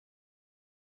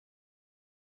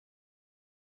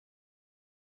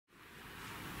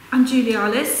I'm Julie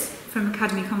Arliss from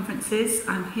Academy Conferences.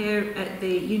 I'm here at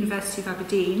the University of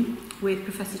Aberdeen with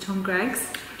Professor Tom Greggs,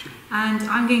 and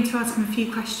I'm going to ask him a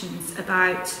few questions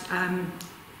about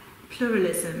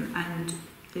pluralism and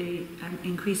the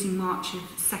increasing march of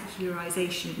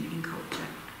secularisation in culture.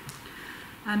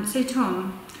 So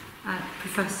Tom,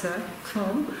 Professor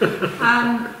Tom,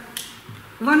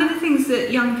 one of the things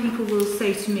that young people will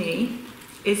say to me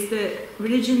is that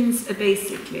religions are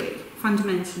basically,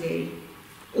 fundamentally,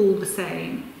 all the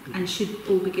same and should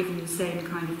all be given the same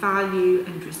kind of value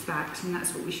and respect, and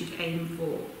that's what we should aim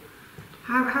for.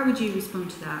 How would you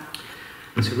respond to that?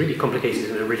 It's a really complicated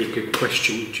and a really good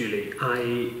question, Julie.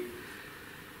 I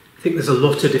think there's a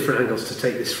lot of different angles to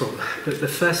take this from. But the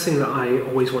first thing that I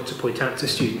always want to point out to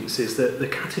students is that the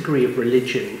category of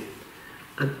religion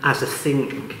as a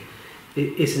thing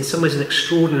is in some ways an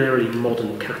extraordinarily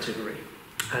modern category.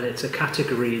 And it's a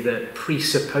category that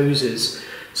presupposes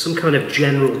some kind of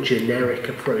general, generic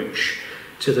approach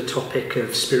to the topic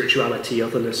of spirituality,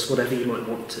 otherness, whatever you might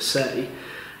want to say.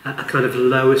 A kind of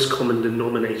lowest common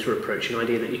denominator approach, an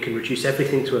idea that you can reduce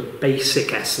everything to a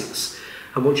basic essence.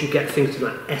 And once you get things to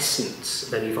that essence,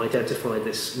 then you've identified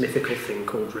this mythical thing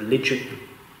called religion.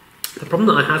 The problem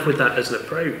that I have with that as an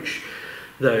approach,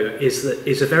 though,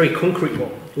 is a very concrete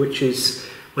one, which is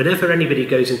whenever anybody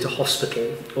goes into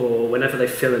hospital or whenever they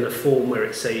fill in a form where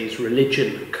it says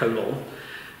religion,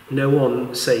 no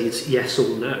one says yes or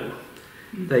no.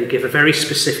 They give a very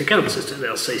specific answer. So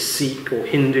they'll say Sikh or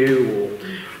Hindu or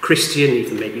Christian,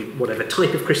 even maybe whatever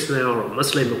type of Christian they are, or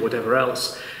Muslim or whatever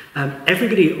else.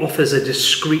 Everybody offers a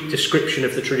discrete description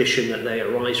of the tradition that they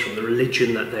arise from, the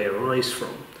religion that they arise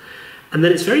from. And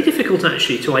then it's very difficult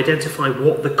actually to identify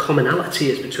what the commonality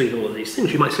is between all of these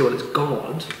things. You might say, well, it's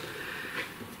God.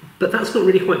 But that's not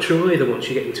really quite true either once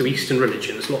you get into Eastern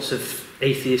religions, lots of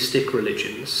atheistic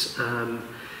religions.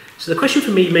 So the question for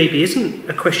me maybe isn't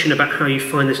a question about how you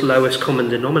find this lowest common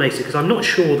denominator, because I'm not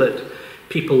sure that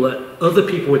people that other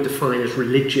people would define as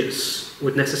religious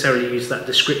would necessarily use that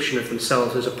description of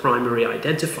themselves as a primary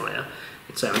identifier.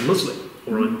 They'd say, I'm Muslim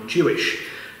or I'm Jewish.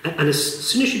 And as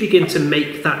soon as you begin to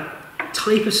make that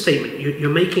type of statement, you're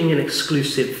making an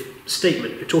exclusive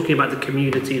statement. You're talking about the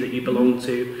community that you belong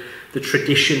to, the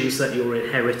traditions that you're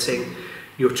inheriting.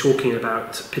 You're talking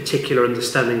about particular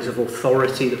understandings of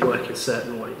authority that work in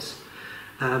certain ways.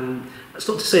 That's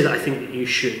not to say that I think that you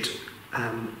should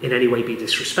in any way be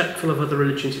disrespectful of other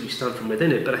religions if you stand from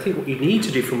within it, but I think what you need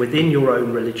to do from within your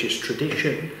own religious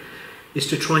tradition is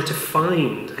to try to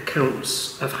find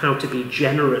accounts of how to be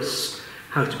generous,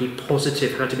 how to be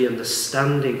positive, how to be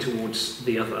understanding towards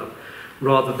the other,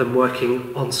 rather than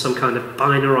working on some kind of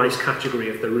binarised category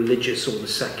of the religious or the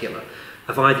secular,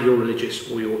 of either you're religious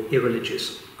or you're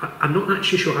irreligious. I'm not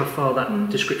actually sure how far that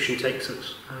description takes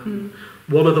us.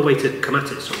 One other way to come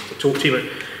at it, sorry to talk to you,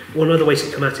 but one other way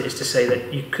to come at it is to say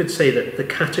that you could say that the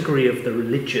category of the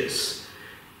religious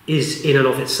is in and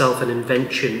of itself an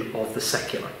invention of the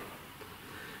secular.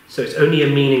 So it's only a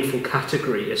meaningful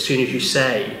category as soon as you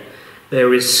say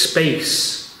there is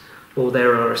space, or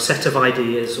there are a set of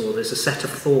ideas, or there's a set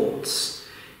of thoughts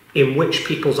in which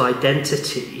people's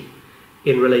identity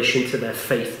in relation to their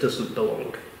faith doesn't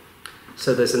belong.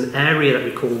 So there's an area that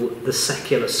we call the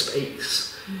secular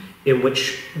space in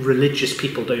which religious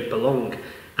people don't belong.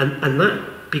 And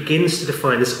that begins to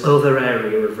define this other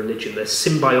area of religion. They're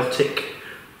symbiotic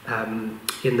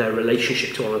in their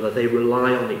relationship to one another. They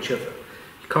rely on each other.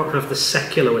 You can't have the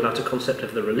secular without a concept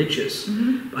of the religious.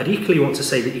 But I'd equally want to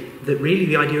say that really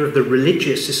the idea of the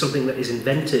religious is something that is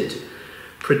invented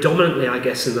predominantly, I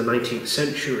guess, in the 19th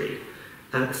century,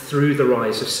 through the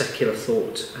rise of secular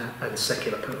thought and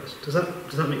secular powers. Does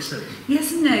that make sense?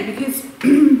 Yes and no, because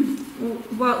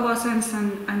whilst I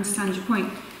understand your point,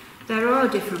 there are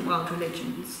different world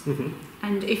religions,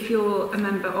 and if you're a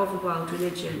member of a world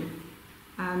religion,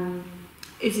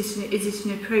 is this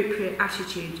an appropriate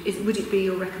attitude? Would it be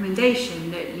your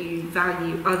recommendation that you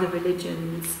value other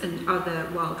religions and other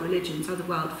world religions, other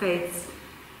world faiths,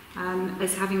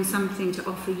 as having something to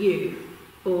offer you,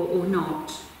 or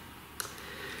not?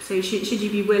 So should you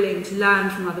be willing to learn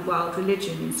from other world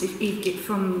religions if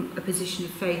from a position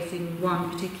of faith in one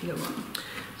particular one?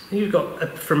 So you've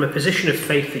got, from a position of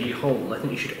faith that you hold, I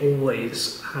think you should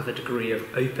always have a degree of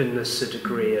openness, a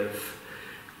degree of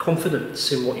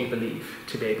confidence in what you believe,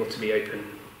 to be able to be open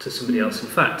to somebody else. In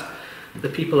fact, the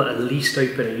people that are least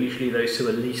open are usually those who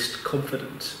are least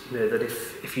confident. You know, that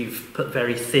if you've put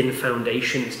very thin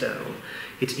foundations down,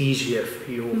 it's easier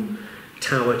for your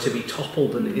tower to be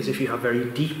toppled than it is if you have very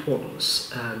deep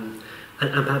ones. And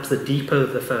perhaps the deeper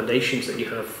the foundations that you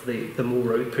have, the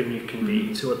more open you can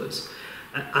be to others.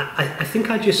 I think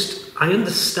I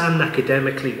understand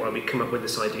academically why we come up with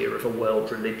this idea of a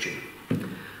world religion.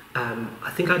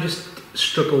 I think I just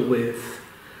struggle with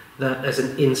that as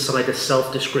an insider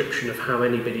self-description of how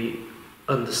anybody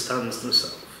understands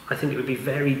themselves. I think it would be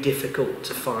very difficult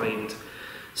to find,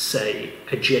 say,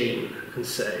 a Jane and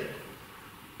say,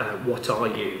 what are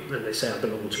you? And they say, I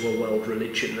belong to a world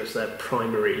religion as their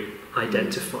primary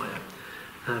identifier.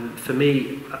 For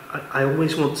me, I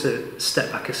always want to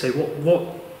step back and say,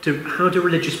 how do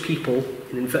religious people,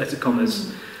 in inverted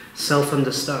commas,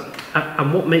 self-understand?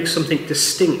 And what makes something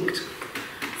distinct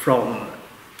from,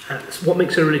 what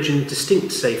makes a religion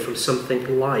distinct, say, from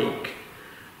something like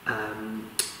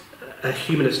a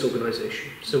humanist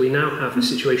organisation? So we now have a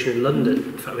situation in London,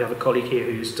 in fact we have a colleague here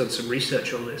who's done some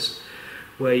research on this,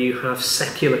 where you have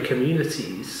secular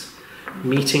communities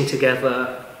meeting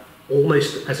together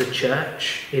almost as a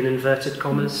church, in inverted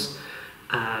commas,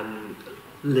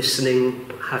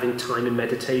 listening, having time in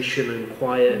meditation and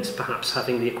quiet, perhaps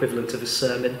having the equivalent of a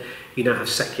sermon. You now have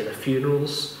secular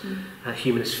funerals,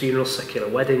 humanist funerals, secular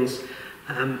weddings,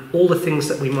 all the things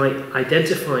that we might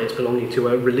identify as belonging to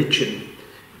a religion,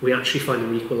 we actually find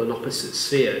an equal and opposite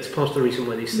sphere. It's part of the reason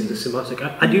why these things are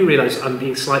symbiotic. I do realise I'm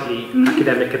being slightly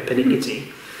academic and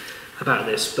pernickety about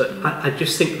this, but I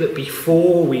just think that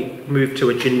before we move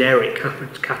to a generic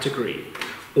category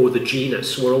or the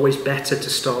genus, we're always better to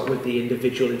start with the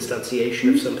individual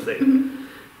instantiation of something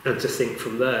and to think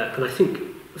from there. And I think,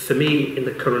 for me, in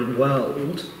the current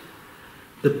world,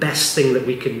 the best thing that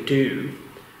we can do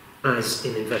as,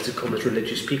 in inverted commas,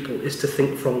 religious people is to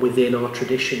think from within our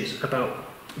traditions about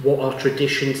what our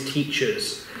traditions teach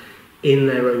us in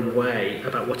their own way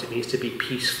about what it means to be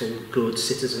peaceful, good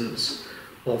citizens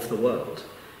of the world.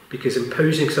 Because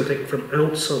imposing something from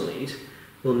outside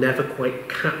will never quite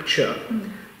capture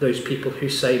those people who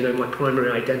say, no, my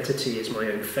primary identity is my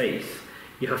own faith.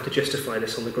 You have to justify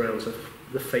this on the grounds of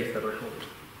the faith that I hold.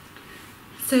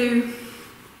 So,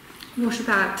 what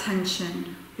about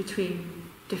tension between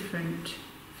different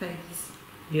faiths?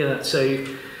 Yeah, so,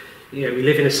 we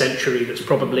live in a century that's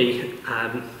probably,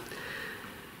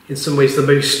 in some ways, the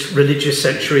most religious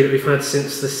century that we've had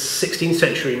since the 16th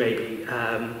century, maybe,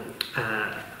 and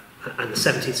the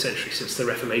 17th century, since the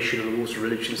Reformation and the wars of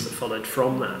religions that followed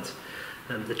from that.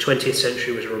 The 20th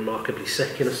century was a remarkably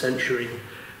secular century.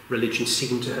 Religion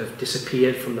seemed to have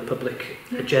disappeared from the public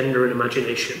agenda and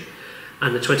imagination.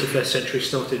 And the 21st century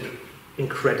started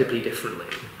incredibly differently.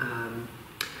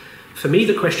 For me,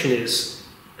 the question is,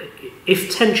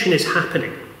 if tension is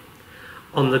happening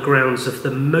on the grounds of the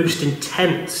most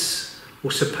intense,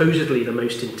 or supposedly the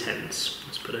most intense,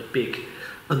 let's put a big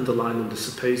underline under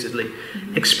supposedly,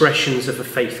 expressions of a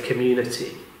faith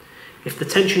community, if the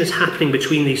tension is happening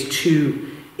between these two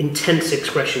intense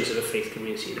expressions of a faith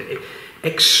community,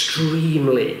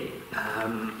 extremely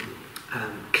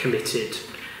committed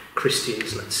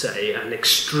Christians, let's say, and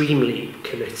extremely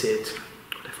committed,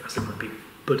 whatever else there might be,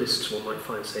 Buddhists, one might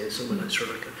find, say, in somewhere like Sri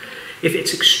Lanka. If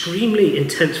it's extremely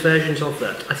intense versions of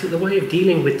that, I think the way of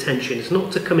dealing with tension is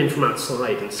not to come in from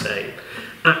outside and say,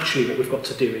 actually what we've got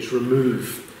to do is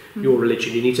remove your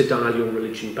religion, you need to dial your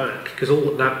religion back, because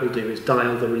all that will do is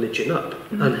dial the religion up.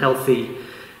 Unhealthy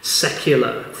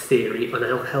secular theory,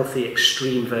 unhealthy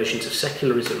extreme versions of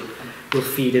secularism will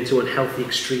feed into unhealthy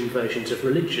extreme versions of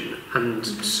religion, and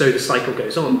so the cycle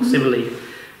goes on. Similarly,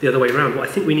 the other way around, what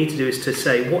I think we need to do is to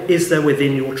say, what is there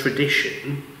within your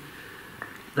tradition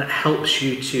that helps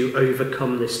you to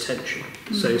overcome this tension?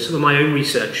 So some of my own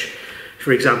research,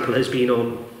 for example, has been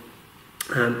on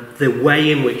the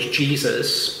way in which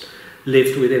Jesus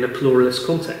lived within a pluralist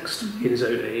context in his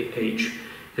own age.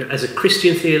 As a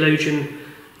Christian theologian,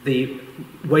 the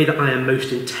way that I am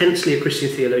most intensely a Christian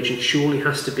theologian surely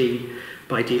has to be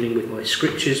by dealing with my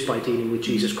scriptures, by dealing with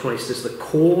Jesus Christ as the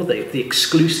core, the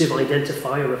exclusive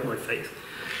identifier of my faith.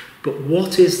 But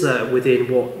what is there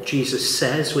within what Jesus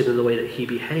says, within the way that he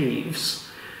behaves,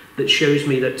 that shows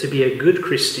me that to be a good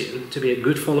Christian, to be a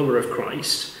good follower of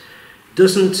Christ,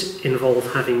 doesn't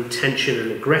involve having tension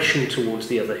and aggression towards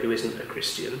the other who isn't a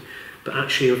Christian, but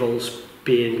actually involves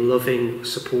being loving,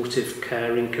 supportive,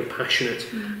 caring, compassionate,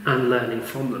 and learning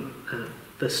from them.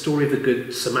 The story of the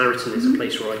Good Samaritan is a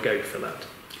place where I go for that.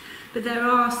 But there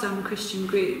are some Christian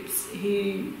groups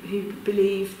who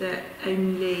believe that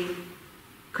only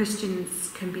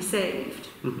Christians can be saved,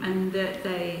 and that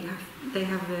they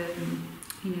have a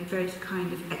very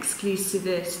kind of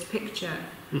exclusivist picture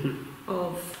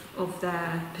of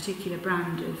their particular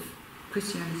brand of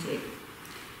Christianity.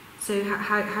 So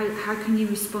how can you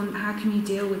respond? How can you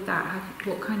deal with that?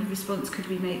 What kind of response could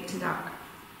we make to that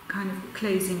kind of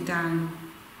closing down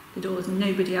the doors and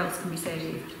nobody else can be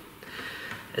saved?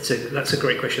 That's a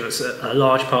great question. That's a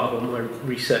large part of what my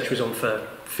research was on for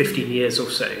 15 years or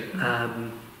so.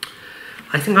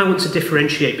 I think I want to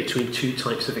differentiate between two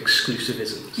types of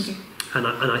exclusivisms. Okay. And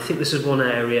I think this is one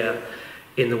area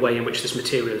in the way in which this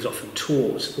material is often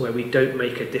taught, where we don't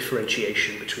make a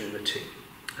differentiation between the two.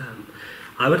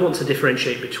 I would want to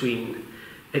differentiate between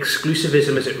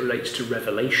exclusivism as it relates to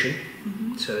revelation,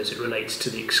 so as it relates to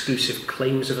the exclusive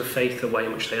claims of a faith, the way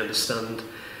in which they understand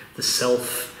the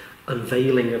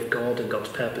self-unveiling of God and God's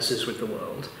purposes with the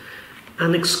world,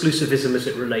 and exclusivism as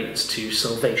it relates to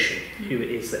salvation, who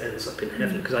it is that ends up in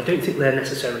heaven, because I don't think they're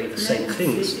necessarily the same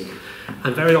things,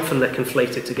 and very often they're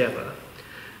conflated together.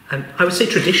 And I would say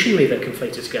traditionally they're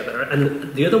conflated together,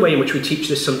 and the other way in which we teach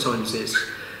this sometimes is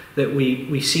that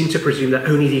we seem to presume that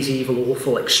only these evil,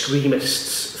 awful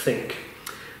extremists think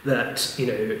that, you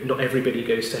know, not everybody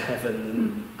goes to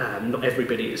heaven, not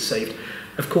everybody is saved.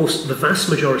 Of course, the vast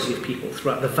majority of people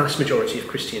throughout the vast majority of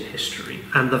Christian history,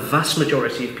 and the vast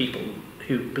majority of people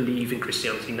who believe in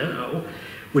Christianity now,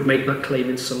 would make that claim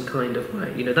in some kind of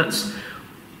way. You know, that's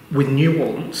with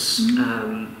nuance.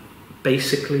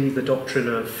 Basically, the doctrine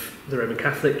of the Roman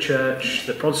Catholic Church,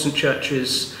 the Protestant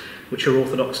churches, which are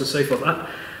Orthodox and so forth.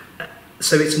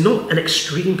 So it's not an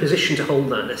extreme position to hold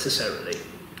that necessarily.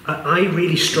 I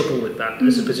really struggle with that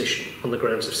as a position on the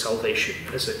grounds of salvation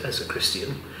as a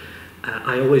Christian.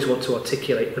 I always want to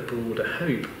articulate the broader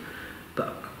hope.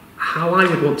 But how I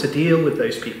would want to deal with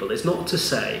those people is not to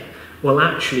say, well,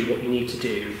 actually what you need to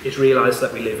do is realise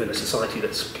that we live in a society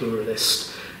that's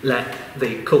pluralist. Let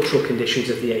the cultural conditions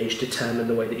of the age determine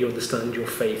the way that you understand your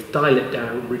faith. Dial it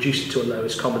down, reduce it to a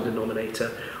lowest common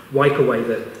denominator, wipe away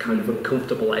the kind of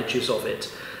uncomfortable edges of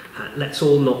it. Let's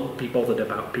all not be bothered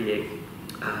about being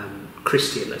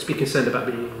Christian. Let's be concerned about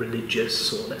being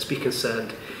religious, or let's be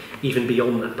concerned even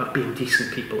beyond that about being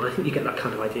decent people. I think you get that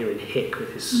kind of idea in Hick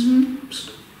with his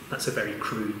sort of, that's a very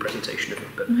crude presentation of it,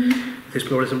 but with his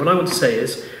pluralism. What I want to say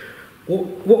is,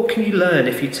 what can you learn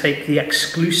if you take the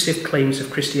exclusive claims of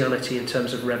Christianity in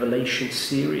terms of revelation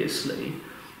seriously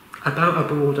about a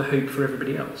broader hope for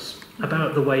everybody else,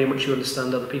 about the way in which you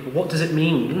understand other people? What does it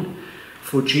mean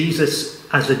for Jesus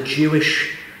as a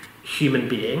Jewish human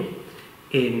being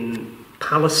in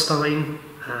Palestine,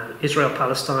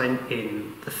 Israel-Palestine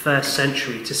in the first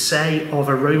century, to say of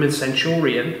a Roman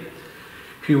centurion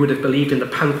who would have believed in the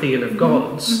pantheon of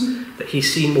gods that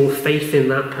he's seen more faith in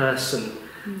that person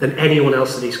than anyone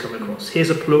else that he's come across?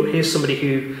 Here's somebody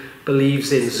who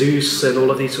believes in Zeus and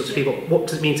all of these sorts of people. What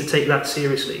does it mean to take that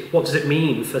seriously? What does it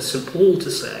mean for St. Paul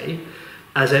to say,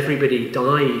 as everybody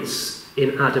dies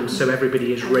in Adam, so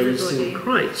everybody is raised in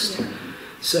Christ? Yeah.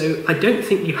 So I don't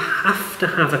think you have to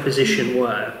have a position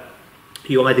where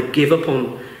you either give up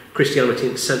on Christianity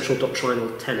and central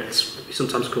doctrinal tenets, what we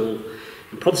sometimes call,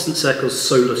 in Protestant circles,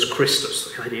 solus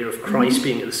Christus, the idea of Christ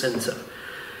being at the centre.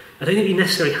 I don't think you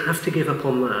necessarily have to give up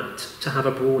on that to have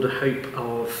a broader hope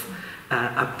of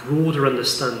a broader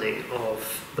understanding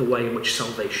of the way in which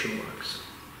salvation works.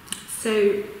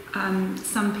 So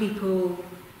some people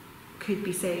could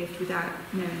be saved without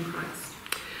knowing Christ.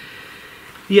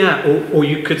 Yeah, or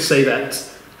you could say that,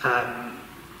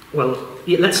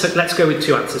 let's go with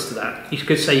two answers to that. You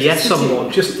could say yes on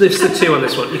one, just there's the two on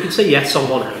this one. You could say yes on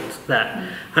one hand,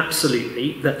 that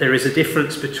absolutely, that there is a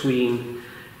difference between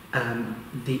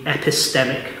the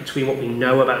epistemic, between what we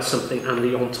know about something, and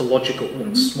the ontological,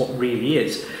 what really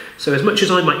is. So as much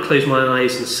as I might close my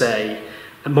eyes and say,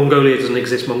 Mongolia doesn't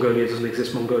exist, Mongolia doesn't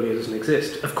exist, Mongolia doesn't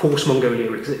exist, of course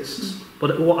Mongolia exists.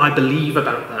 But what I believe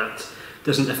about that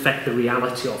doesn't affect the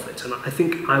reality of it. And I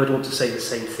think I would want to say the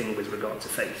same thing with regard to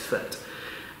faith, that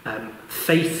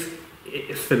faith,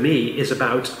 for me, is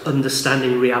about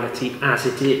understanding reality as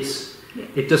it is. Yeah.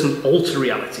 It doesn't alter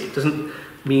reality. It doesn't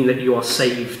mean that you are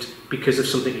saved because of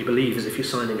something you believe, as if you're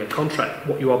signing a contract.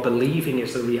 What you are believing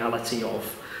is the reality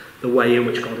of the way in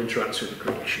which God interacts with the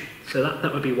creation. So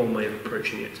that would be one way of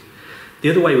approaching it. The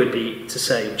other way would be to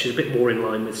say, which is a bit more in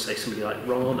line with, say, somebody like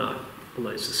Rana,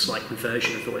 although it's a slight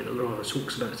inversion of the way that Rana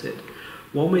talks about it.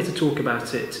 One way to talk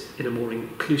about it in a more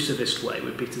inclusivist way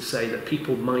would be to say that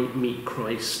people might meet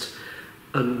Christ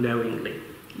unknowingly.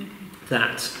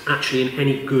 That actually in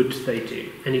any good they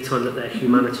do, any time that their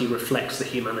humanity reflects the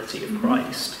humanity of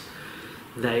Christ,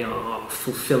 they are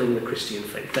fulfilling the Christian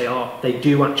faith. They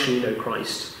do actually know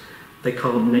Christ. They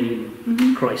can't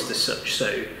name Christ as such.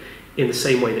 So in the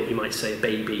same way that you might say a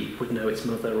baby would know its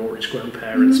mother or its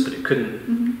grandparents, but it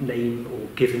couldn't name or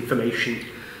give information,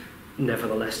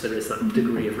 nevertheless there is that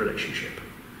degree of relationship.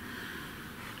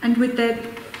 And would there,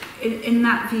 in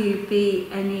that view, be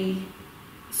any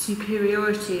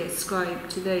superiority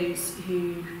ascribed to those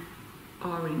who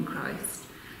are in Christ?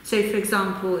 So, for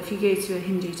example, if you go to a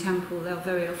Hindu temple, they'll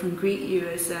very often greet you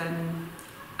as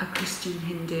a Christian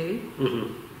Hindu.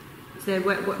 Mm-hmm. So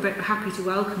they're happy to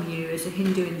welcome you as a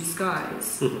Hindu in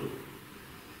disguise. Mm-hmm.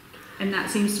 And that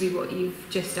seems to be what you've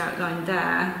just outlined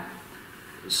there.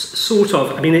 Sort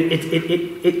of. I mean,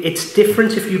 it's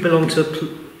different if you belong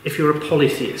to, if you're a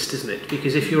polytheist, isn't it?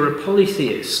 Because if you're a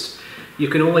polytheist, you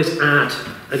can always add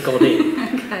a god in.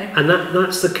 Okay. And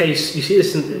that's the case. You see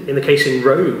this in the case in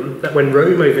Rome, that when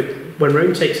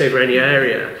Rome takes over any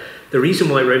area, the reason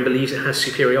why Rome believes it has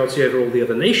superiority over all the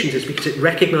other nations is because it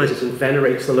recognises and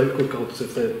venerates the local gods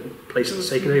of the place that's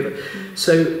taken over.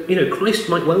 So, Christ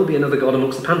might well be another god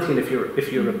amongst the pantheon if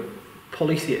you're a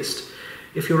polytheist.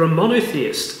 If you're a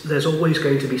monotheist, there's always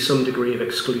going to be some degree of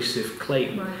exclusive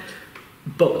claim. Right.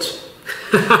 But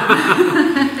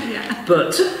Yeah.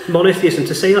 But monotheism,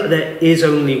 to say that there is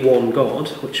only one God,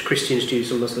 which Christians,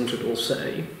 Jews and Muslims would all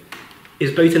say,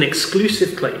 is both an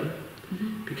exclusive claim,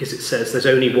 because it says there's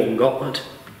only one God.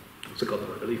 It's a God that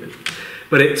I believe in.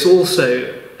 But it's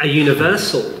also a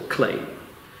universal claim,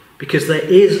 because there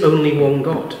is only one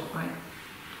God. Right.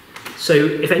 So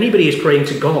if anybody is praying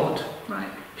to God, Right.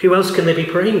 who else can they be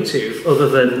praying to other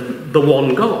than the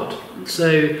one God?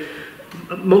 So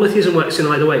monotheism works in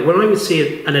either way. Where I would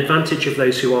see an advantage of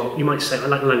those who are, you might say, I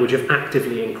like the language of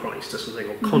actively in Christ or something,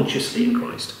 or consciously in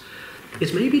Christ,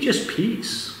 is maybe just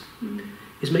peace.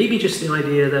 Is maybe just the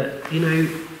idea that,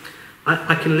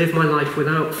 I can live my life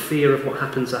without fear of what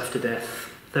happens after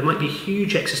death. There might be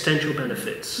huge existential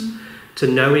benefits to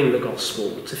knowing the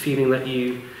gospel, to feeling that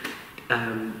you,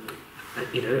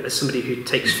 as somebody who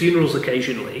takes funerals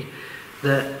occasionally,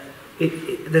 that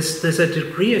there's a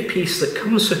degree of peace that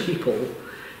comes for people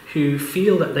who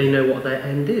feel that they know what their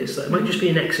end is. That it might just be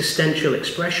an existential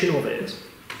expression of it,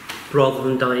 rather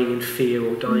than dying in fear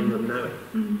or dying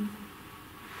unknowing.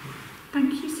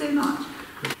 Thank you so much.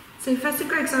 So, Professor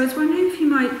Greggs, I was wondering if you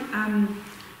might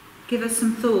give us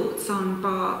some thoughts on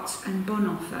Barth and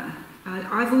Bonhoeffer.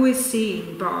 I've always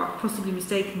seen Barth, possibly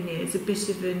mistakenly, as a bit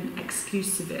of an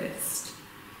exclusivist.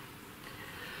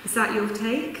 Is that your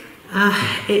take?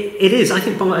 It is. I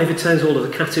think Barth overturns all of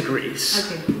the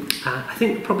categories. Okay. I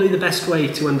think probably the best way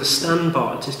to understand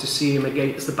Barth is to see him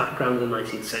against the background of the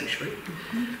 19th century.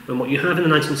 And what you have in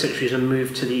the 19th century is a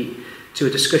move to a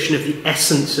discussion of the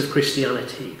essence of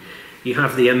Christianity. You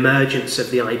have the emergence of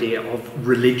the idea of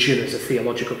religion as a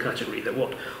theological category, that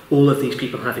what all of these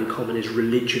people have in common is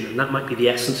religion, and that might be the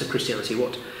essence of Christianity,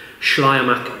 what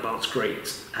Schleiermacher, Barth's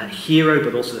great hero,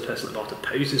 but also the person that Barth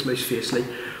opposes most fiercely,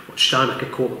 what Schleiermacher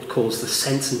calls the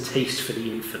sense and taste for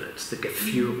the infinite, the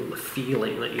gefühl, the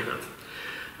feeling that you have.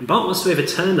 And Barth wants to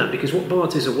overturn that, because what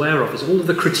Barth is aware of is all of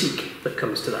the critique that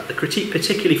comes to that, the critique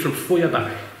particularly from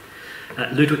Feuerbach.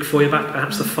 Ludwig Feuerbach,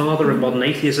 perhaps the father of modern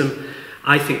atheism,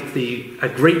 I think a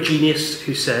great genius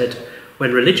who said,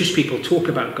 when religious people talk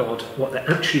about God, what they're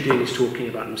actually doing is talking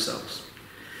about themselves.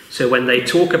 So when they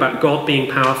talk about God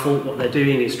being powerful, what they're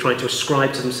doing is trying to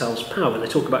ascribe to themselves power. When they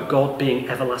talk about God being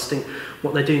everlasting,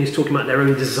 what they're doing is talking about their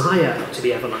own desire to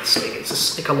be everlasting. It's a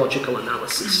psychological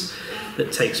analysis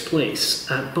that takes place.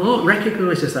 Barth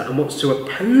recognises that and wants to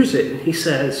oppose it, and he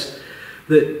says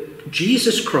that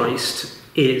Jesus Christ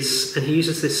is, and he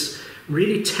uses this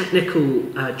really technical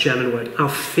German word,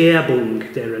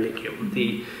 Aufhebung der Religion.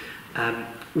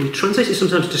 We translate it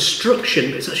sometimes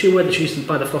destruction, but it's actually a word that's used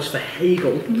by the philosopher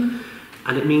Hegel,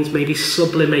 and it means maybe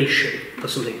sublimation or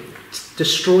something.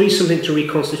 Destroy something to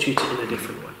reconstitute it in a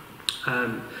different way.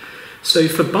 So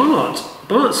for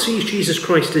Barth sees Jesus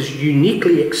Christ as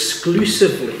uniquely,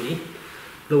 exclusively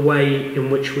the way in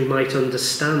which we might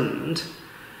understand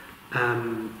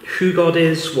who God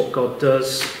is, what God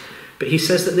does, but he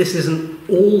says that this isn't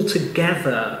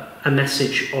altogether a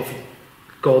message of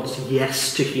God's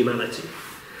yes to humanity.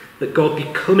 That God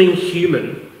becoming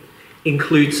human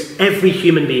includes every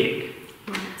human being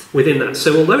within that.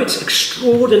 So although it's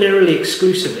extraordinarily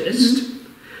exclusivist,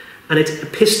 and it's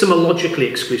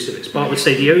epistemologically exclusivist, Barth would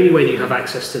say the only way that you have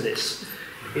access to this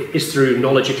is through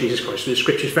knowledge of Jesus Christ, through the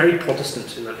scriptures, very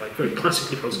Protestant in that way, very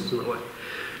classically Protestant in that way.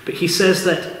 But he says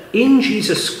that in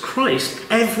Jesus Christ,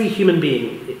 every human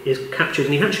being is captured,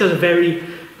 and he actually has a very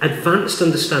advanced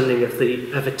understanding of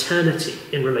eternity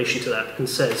in relation to that, and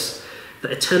says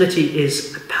that eternity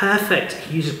is a perfect,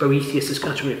 he uses Boethius'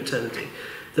 category of eternity,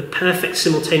 the perfect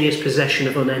simultaneous possession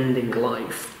of unending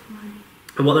life.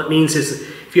 And what that means is that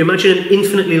if you imagine an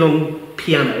infinitely long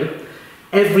piano,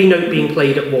 every note being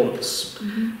played at once,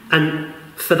 and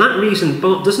for that reason,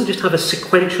 Barth doesn't just have a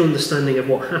sequential understanding of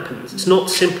what happens. It's not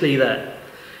simply that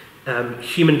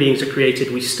human beings are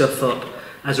created, we stuff up,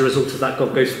 as a result of that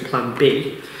God goes for plan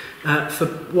B. For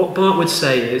what Barth would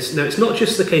say is, no, it's not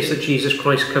just the case that Jesus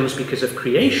Christ comes because of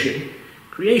creation.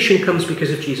 Creation comes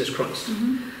because of Jesus Christ.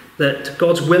 That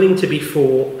God's willing to be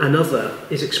for another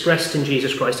is expressed in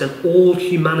Jesus Christ, and all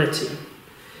humanity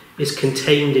is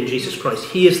contained in Jesus Christ.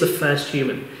 He is the first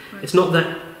human. Right. It's not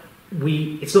that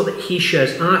he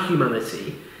shares our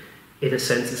humanity, in a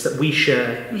sense, it's that we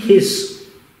share his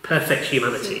perfect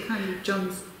humanity. So kind of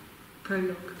John's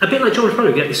prologue. A bit like John's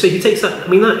prologue, yeah. So he takes that, I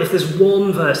mean, that, if there's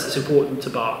one verse that's important to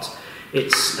Barth,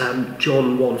 it's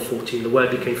John 1:14, the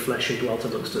Word became flesh and dwelt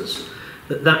amongst us.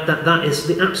 That is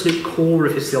the absolute core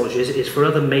of his theology. It is for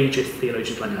other major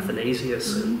theologians like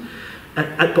Athanasius,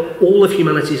 but all of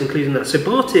humanity is included in that. So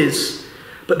Barth is,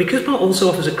 but because Barth also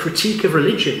offers a critique of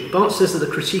religion, Barth says that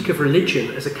the critique of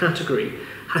religion as a category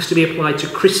has to be applied to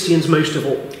Christians most of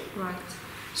all. Right.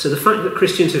 So the fact that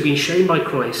Christians have been shown by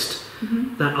Christ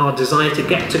that our desire to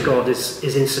get to God is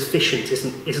insufficient,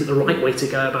 isn't the right way to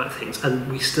go about things, and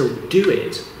we still do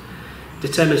it,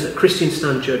 determines that Christians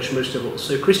stand judged most of all.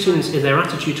 So Christians, in their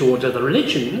attitude towards other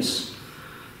religions,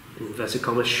 in inverted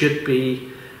commas, should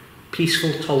be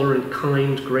peaceful, tolerant,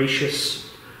 kind, gracious,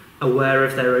 aware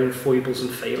of their own foibles and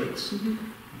failings.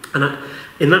 And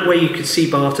in that way you could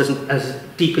see Barth as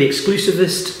deeply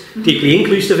exclusivist, deeply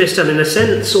inclusivist, and in a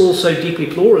sense also deeply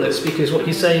pluralist, because what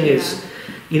he's saying is,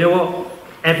 you know what,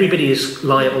 everybody is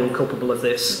liable and culpable of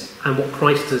this, and what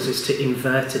Christ does is to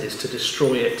invert it, is to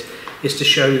destroy it, is to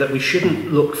show that we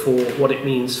shouldn't look for what it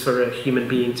means for a human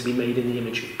being to be made in the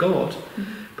image of God,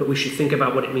 but we should think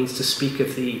about what it means to speak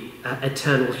of the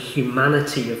eternal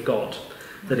humanity of God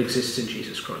that exists in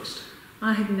Jesus Christ.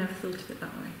 I had never thought of it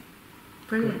that way.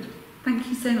 Brilliant. Great. Thank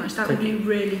you so much. That would be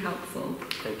really helpful.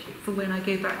 Thank you. For when I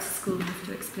go back to school and have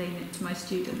to explain it to my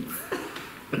students.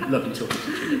 Lovely talking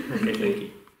to you. Okay, thank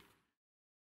you.